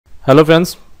Hello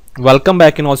friends, welcome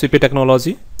back in OCP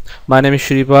Technology. My name is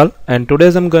Shripal and today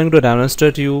I'm going to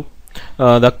demonstrate you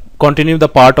the continue the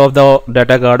part of the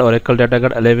data guard Oracle Data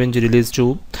Guard 11G release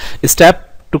 2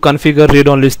 step to configure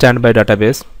read-only standby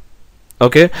database.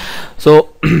 Okay, so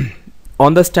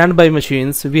on the standby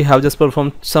machines we have just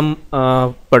performed some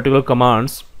particular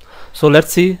commands. So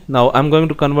let's see. Now I'm going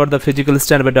to convert the physical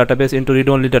standby database into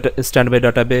read-only standby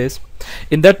database.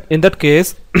 In that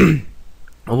case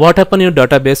what happen, your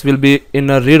database will be in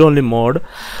a read-only mode.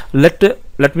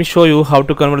 Let me show you how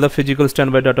to convert the physical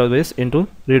standby database into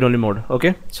read-only mode.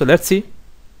 Okay, so let's see.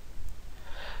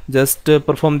 Just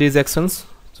perform these actions.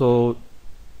 So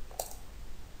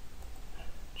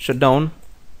shut down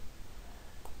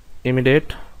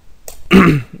immediate.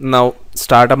 Now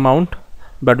start a mount,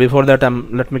 but before that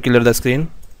let me clear the screen.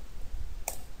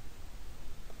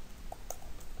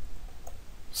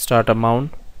 Start a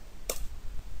mount.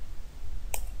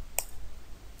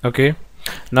 Okay,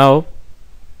 now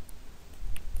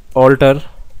alter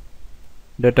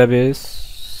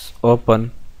database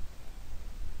open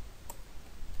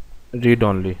read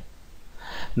only.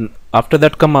 After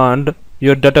that command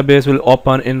your database will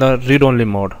open in the read only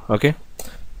mode. Okay,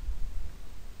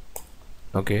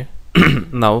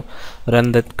 now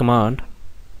run that command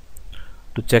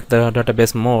to check the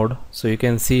database mode. So you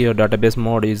can see your database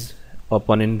mode is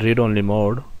open in read only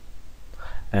mode,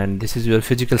 and this is your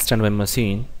physical standby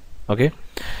machine. Okay,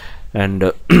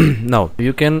 and now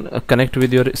you can connect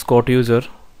with your Scott user.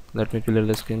 Let me clear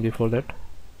the screen. Before that,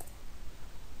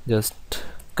 just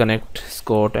connect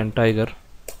Scott and Tiger.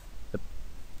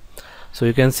 So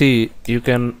you can see you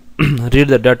can read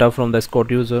the data from the Scott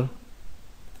user.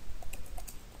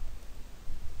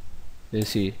 You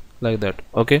see like that.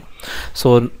 Okay,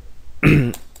 so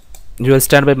your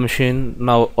standby machine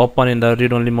now open in the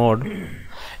read only mode.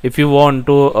 If you want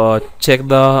to check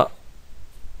the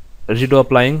redo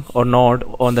applying or not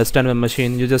on the standby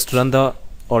machine, you just run the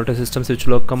alter system switch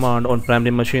log command on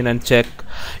primary machine and check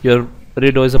your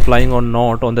redo is applying or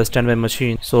not on the standby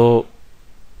machine. So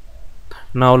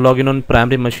now log in on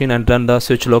primary machine and run the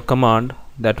switch log command,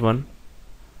 that one,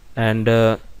 and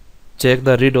check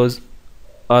the redos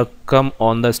are come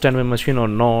on the standby machine or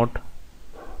not.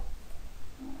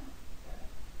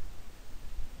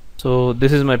 So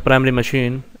this is my primary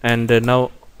machine, and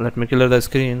now let me clear the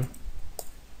screen.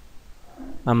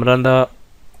 I'm run the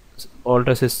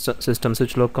alter system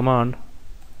switch log command.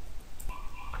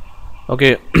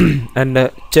 Okay,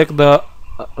 and check the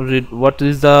what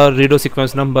is the redo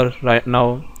sequence number right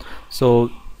now.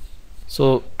 So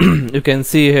you can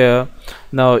see here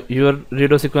now your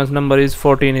redo sequence number is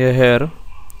 14 here.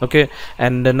 Okay,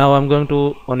 and now I'm going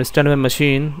to on standby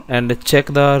machine and check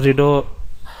the redo,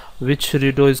 which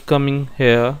redo is coming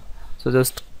here. So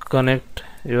just connect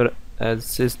your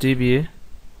SSDBA,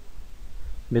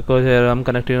 because here I'm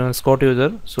connecting on Scott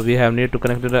user, so we have need to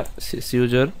connect to the sys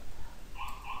user.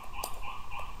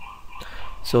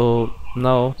 So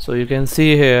now you can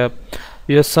see here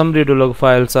your some redo log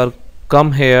files are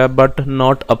come here but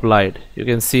not applied. You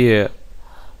can see here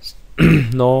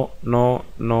no.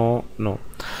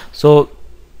 So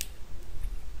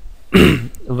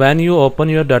when you open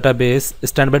your database,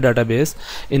 standby database,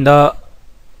 in the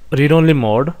read-only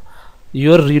mode,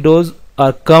 your redos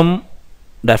are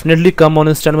definitely come on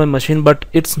a standby machine, but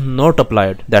it's not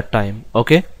applied that time.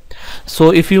 Okay,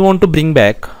 so if you want to bring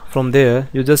back from there,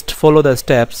 you just follow the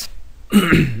steps.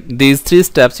 These 3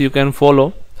 steps you can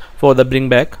follow for the bring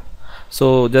back.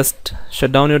 So just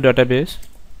shut down your database,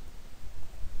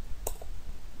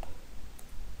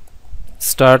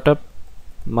 start up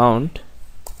mount,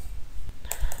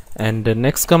 and the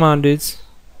next command is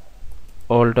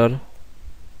alter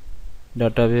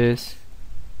database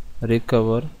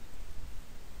recover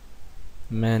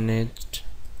managed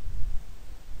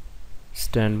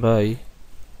standby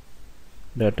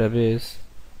database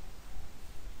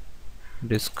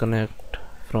disconnect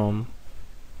from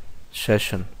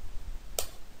session.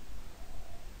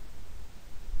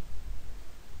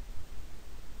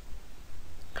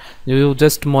 You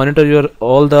just monitor your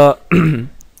all the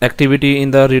activity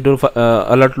in the redo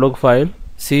alert log file.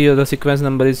 See the sequence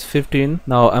number is 15.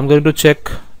 Now I'm going to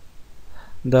check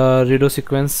the redo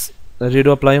sequence,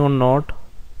 redo applying or not.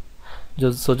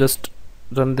 Just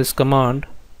run this command.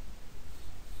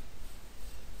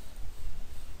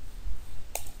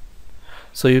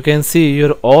 So you can see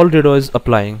your all redo is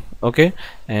applying. Okay,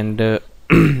 and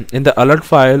in the alert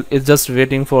file it's just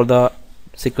waiting for the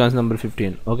sequence number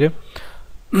 15. Okay,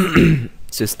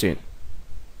 16.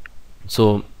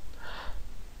 So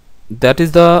that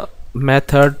is the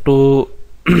method to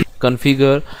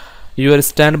configure your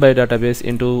standby database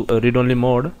into read-only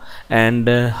mode, and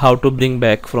how to bring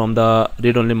back from the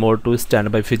read-only mode to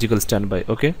standby, physical standby.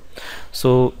 Okay,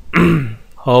 so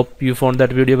hope you found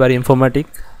that video very informative.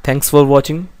 Thanks for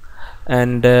watching,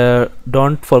 and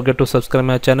don't forget to subscribe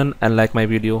my channel and like my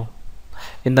video.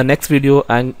 In the next video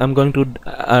I'm going to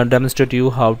demonstrate you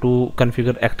how to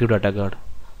configure active data guard.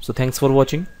 So thanks for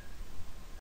watching.